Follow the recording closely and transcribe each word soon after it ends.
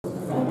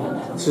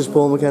This is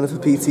Paul McKenna for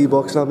PT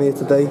Boxing. I'm here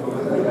today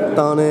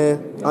down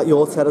at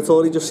your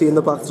territory, just seeing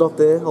the backdrop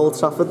there, Old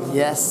Trafford.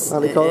 Yes,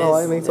 Andy Crolla, how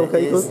are you, mate?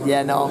 Okay, good?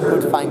 Yeah, no, I'm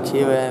good, thank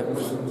you.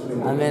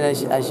 I mean,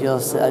 as you'll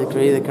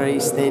agree, the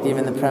greatest stadium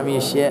in the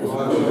Premiership,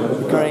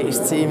 the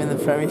greatest team in the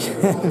Premiership.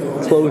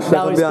 Close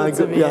second behind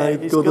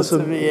Goodison.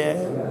 To be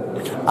here.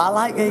 I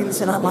like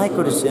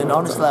Goodison,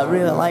 honestly, I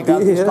really like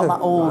it. It's got that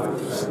old...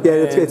 Yeah,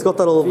 it's got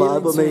that old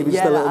vibe, but maybe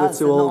just a little bit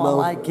too old now. I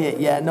like it,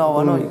 yeah, no,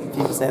 I know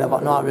people say that,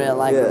 but no, I really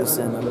like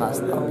Goodison, and that's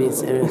not being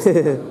serious.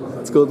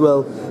 It's good,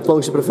 well, as long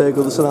as you prefer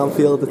Goodison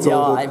Anfield, it's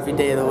all good. Every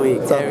day of the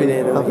week,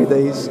 happy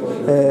days.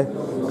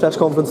 Press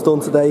conference done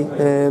today,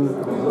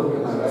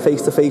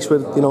 face to face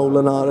with,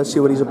 Linares, see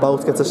what he's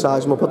about, get to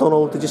size him up. I don't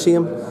know, did you see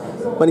him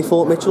when he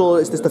fought Mitchell, or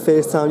is this the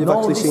first time you've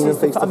actually seen him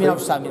face to face? I mean,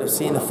 obviously I've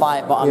seen the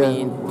fight, but I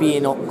mean,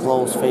 being up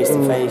close, face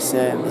to face,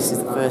 this is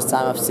the first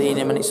time I've seen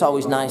him, and it's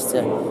always nice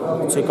to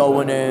go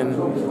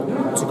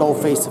and to go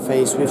face to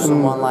face with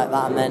someone like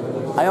that. And then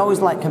I always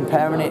like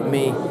comparing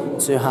it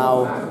to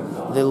how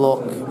they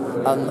look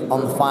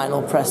on the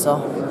final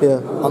presser. Yeah.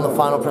 On the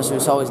final presser,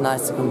 it's always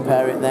nice to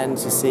compare it then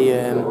to see.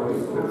 And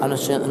I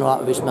certainly know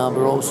that with Ismail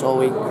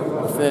Barroso,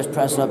 the first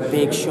presser,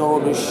 big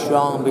shoulders,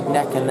 strong, big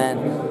neck, and then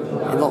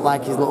it looked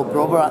like his little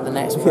brother at the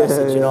next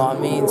presser, do you know what I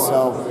mean?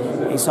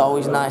 So it's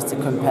always nice to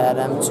compare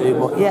them two.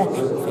 But yeah, I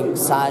think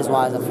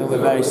size-wise, I think we're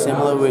very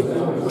similar. We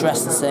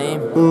dress the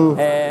same,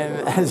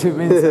 as we've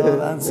been told.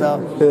 And so,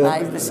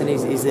 nice, listen, he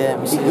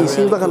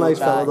seems like a nice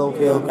fella, though.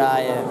 Cool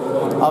guy.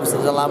 Obviously,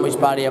 there's a language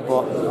barrier,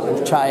 but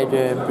I've tried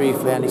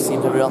briefly, and he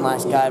seems a real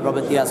nice guy.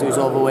 Robert Diaz, who was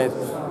over with,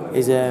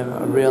 is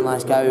a real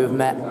nice guy who I've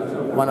met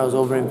when I was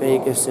over in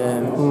Vegas.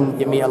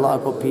 You meet a lot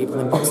of good people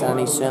in boxing, and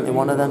he's certainly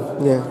one of them.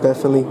 Yeah,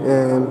 definitely.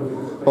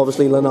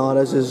 Obviously,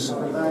 Linares'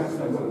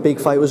 big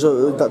fight was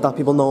that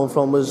people know him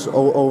from was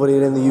over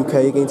here in the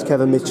UK against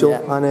Kevin Mitchell,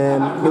 and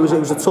it was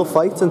a tough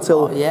fight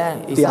until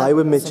the eye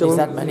with Mitchell. He's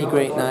had many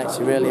great nights.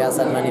 He really has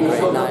had many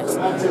great nights.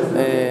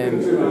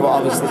 But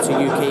obviously, to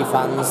UK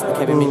fans, the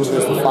Kevin Mitchell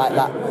is the fight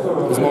that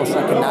is most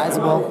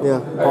recognisable. Yeah.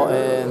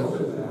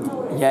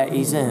 But yeah,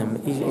 he's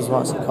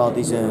what's it called?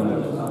 He's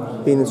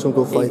been in some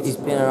good fights. He's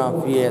been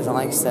around for years, and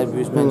like I said, we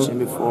was mentioned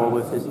before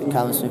with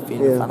Callum Smith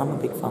being a fan. I'm a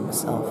big fan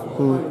myself,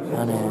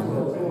 and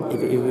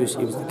he was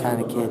the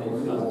kind of kid.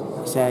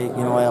 He said,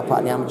 I help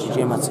at the amateur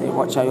gym. I'd say,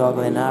 watch how you're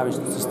going now.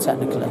 Just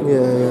technically,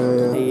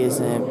 he is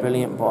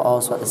brilliant, but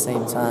also at the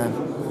same time,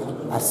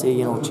 I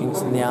see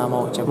chinks in the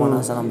armour which everyone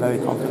has, and I'm very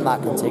confident that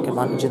I can take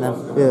advantage of them.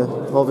 Yeah,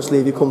 obviously,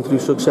 if you come through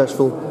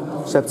successful,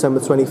 September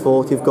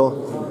 24th, you've got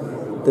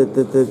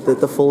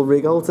the full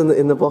rig out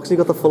in the box. You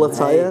got the full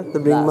attire, the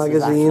Ring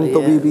magazine,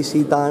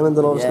 WBC Diamond,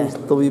 and obviously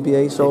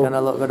WBA. So you're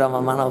gonna look good on my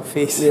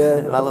mantelpiece.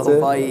 Yeah, my little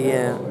boy,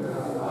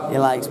 he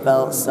likes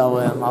belts, so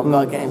I've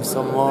got to get him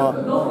some more.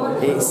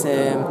 It's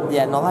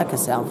like I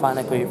say, I'm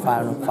fighting a great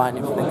fighter. I'm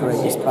fighting for the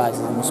greatest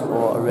prizes in the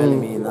sport. I really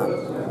mean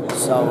that.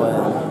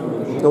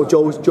 So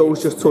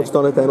Joe's just touched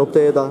on it then up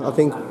there. That I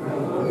think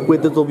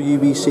with the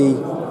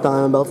WBC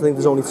Diamond belt, I think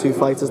there's only 2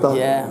 fighters that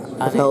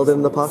have held it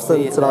in the past,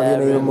 and to have your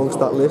name amongst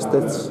that list,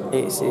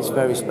 it's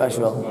very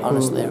special.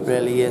 Honestly, it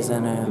really is,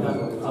 and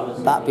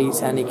that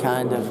beats any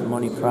kind of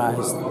money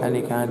prize,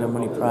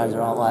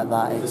 or all like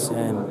that.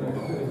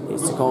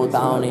 It's to go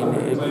down in,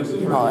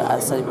 I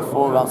said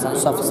before about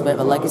it's a bit of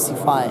a legacy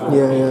fight.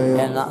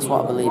 Yeah. And that's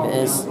what I believe it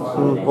is.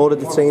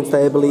 Already trained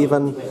today, I believe,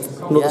 and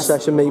another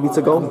session maybe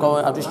to go.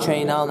 I've just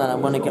trained now, and then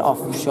I'm going to get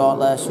off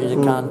shortly as soon as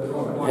I can.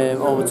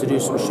 Over to do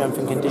some strength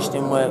and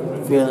conditioning work,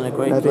 feeling in a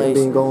great place. Everything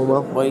been going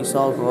well. Weight's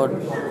all good.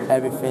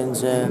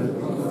 Everything's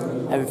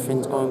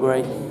going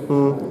great.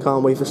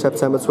 Can't wait for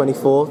September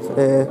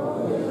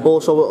 24th.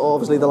 Also,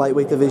 obviously, the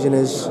lightweight division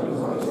is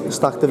a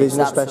stacked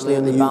division, especially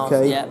in the UK.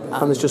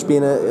 And there's just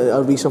been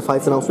a recent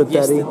fight announced with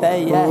Derry.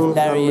 Yesterday,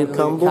 Derry and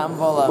Luke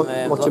Campbell.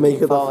 What do you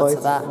make of that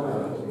fight?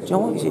 Do you know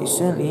what? It's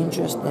certainly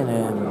interesting.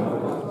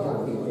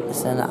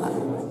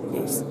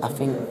 I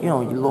think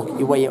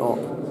you weigh it up.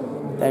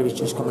 Derry's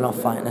just coming off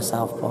fighting a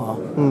southpaw.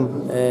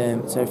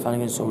 Terry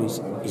Flanagan, so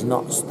he's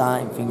not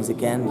starting things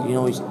again.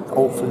 He's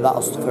hopefully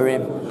that'll still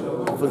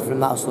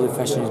be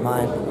fresh in his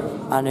mind.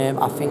 And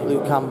I think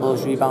Luke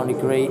Campbell's rebounded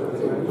great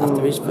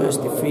after his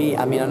first defeat.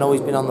 I mean, I know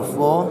he's been on the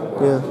floor.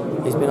 Yeah.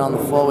 He's been on the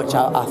floor, which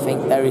I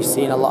think Derry's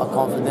seen a lot of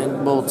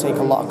confidence. Will take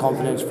a lot of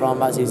confidence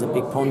from, as he's a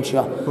big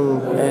puncher.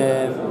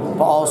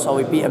 But also,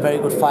 he beat a very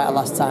good fighter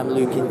last time,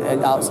 Luke,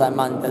 outside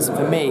Mendes.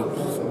 For me,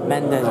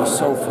 Mendes is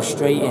so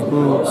frustrating,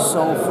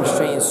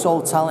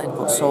 so talented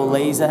but so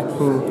lazy.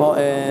 But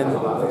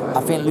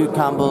I think Luke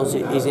Campbell's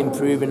is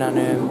improving, and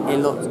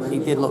he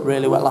did look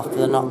really well after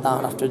the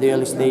knockdown, after the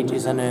early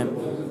stages, and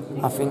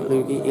I think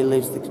Luke he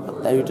lives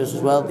there he does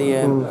as well. He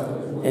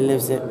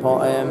lives it.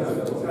 But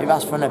if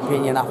that's for an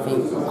opinion, I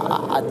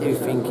do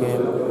think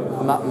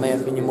my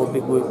opinion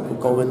would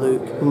go with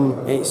Luke.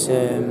 It's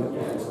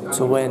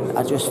to win.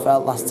 I just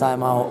felt last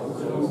time out,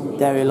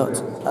 Derry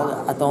looked.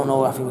 I don't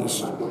know. I think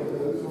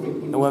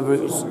whether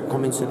it was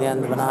coming to the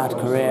end of an hard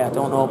career, I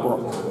don't know,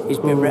 but he's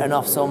been written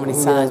off so many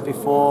times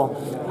before.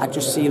 I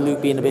just see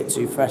Luke being a bit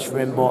too fresh for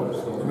him, but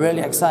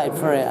really excited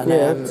for it. And,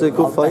 it's a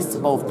good fight. Best to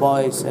both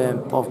boys,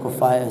 both good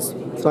fighters.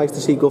 It's nice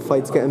to see good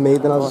fights getting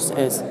made, and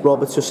as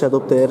Robert's just said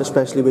up there,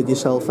 especially with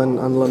yourself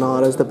and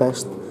Linares, the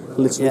best,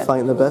 literally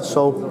fighting the best,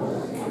 so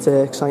it's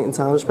an exciting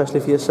time, especially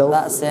for yourself.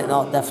 That's it,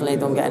 no, definitely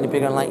don't get any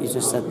bigger, and like you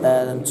just said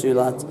there, them two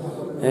lads,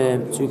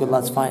 two good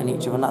lads fighting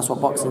each other, and that's what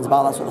boxing's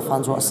about, that's what the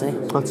fans want to see.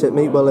 That's it,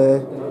 mate. Well,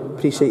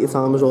 appreciate your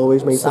time as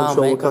always, mate. I'm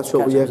sure we'll catch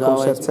up with you come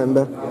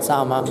September.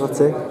 Sound, man. That's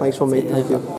it. Nice one, mate. Thank you.